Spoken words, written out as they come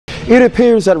It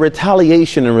appears that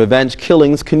retaliation and revenge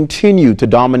killings continue to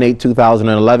dominate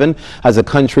 2011 as the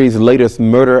country's latest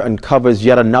murder uncovers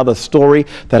yet another story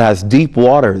that has deep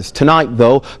waters. Tonight,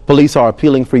 though, police are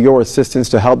appealing for your assistance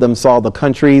to help them solve the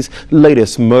country's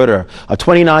latest murder. A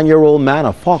 29-year-old man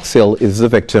of Fox Hill is the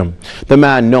victim. The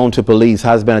man, known to police,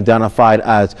 has been identified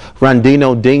as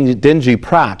Randino Dingy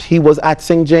Pratt. He was at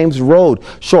St. James Road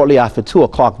shortly after 2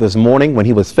 o'clock this morning when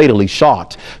he was fatally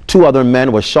shot. 2 other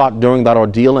men were shot during that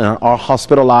ordeal and are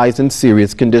hospitalized in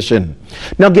serious condition.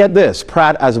 Now get this,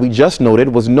 Pratt, as we just noted,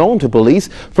 was known to police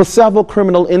for several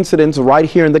criminal incidents right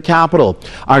here in the capital.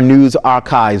 Our news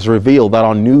archives reveal that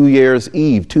on New Year's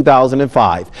Eve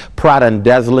 2005, Pratt and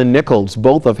Deslyn Nichols,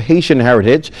 both of Haitian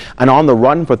heritage and on the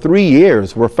run for 3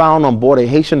 years, were found on board a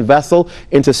Haitian vessel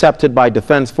intercepted by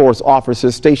Defense Force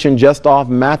officers stationed just off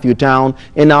Matthewtown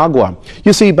in Agua.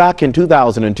 You see, back in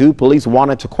 2002, police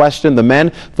wanted to question the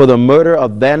men for the murder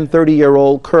of then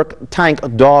 30-year-old Kirk Tank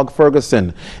Dog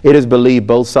Ferguson. It is believed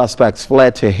both suspects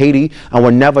fled to Haiti and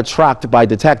were never tracked by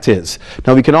detectives.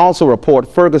 Now, we can also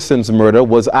report Ferguson's murder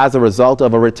was as a result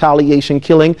of a retaliation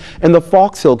killing in the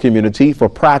Fox Hill community for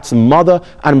Pratt's mother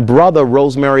and brother,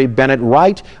 Rosemary Bennett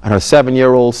Wright, and her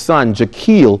 7-year-old son,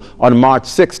 Jaquil, on March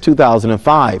 6,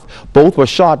 2005. Both were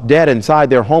shot dead inside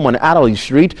their home on Adderley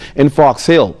Street in Fox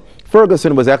Hill.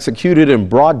 Ferguson was executed in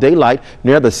broad daylight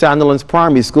near the Sandilands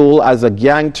Primary School as a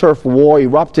gang turf war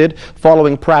erupted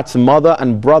following Pratt's mother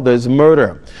and brother's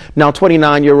murder. Now,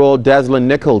 29-year-old Deslyn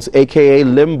Nichols, a.k.a.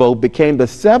 Limbo, became the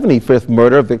 75th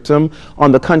murder victim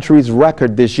on the country's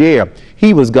record this year.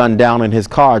 He was gunned down in his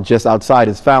car just outside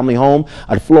his family home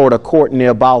at Florida Court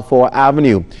near Balfour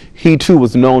Avenue. He, too,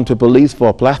 was known to police for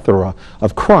a plethora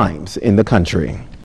of crimes in the country.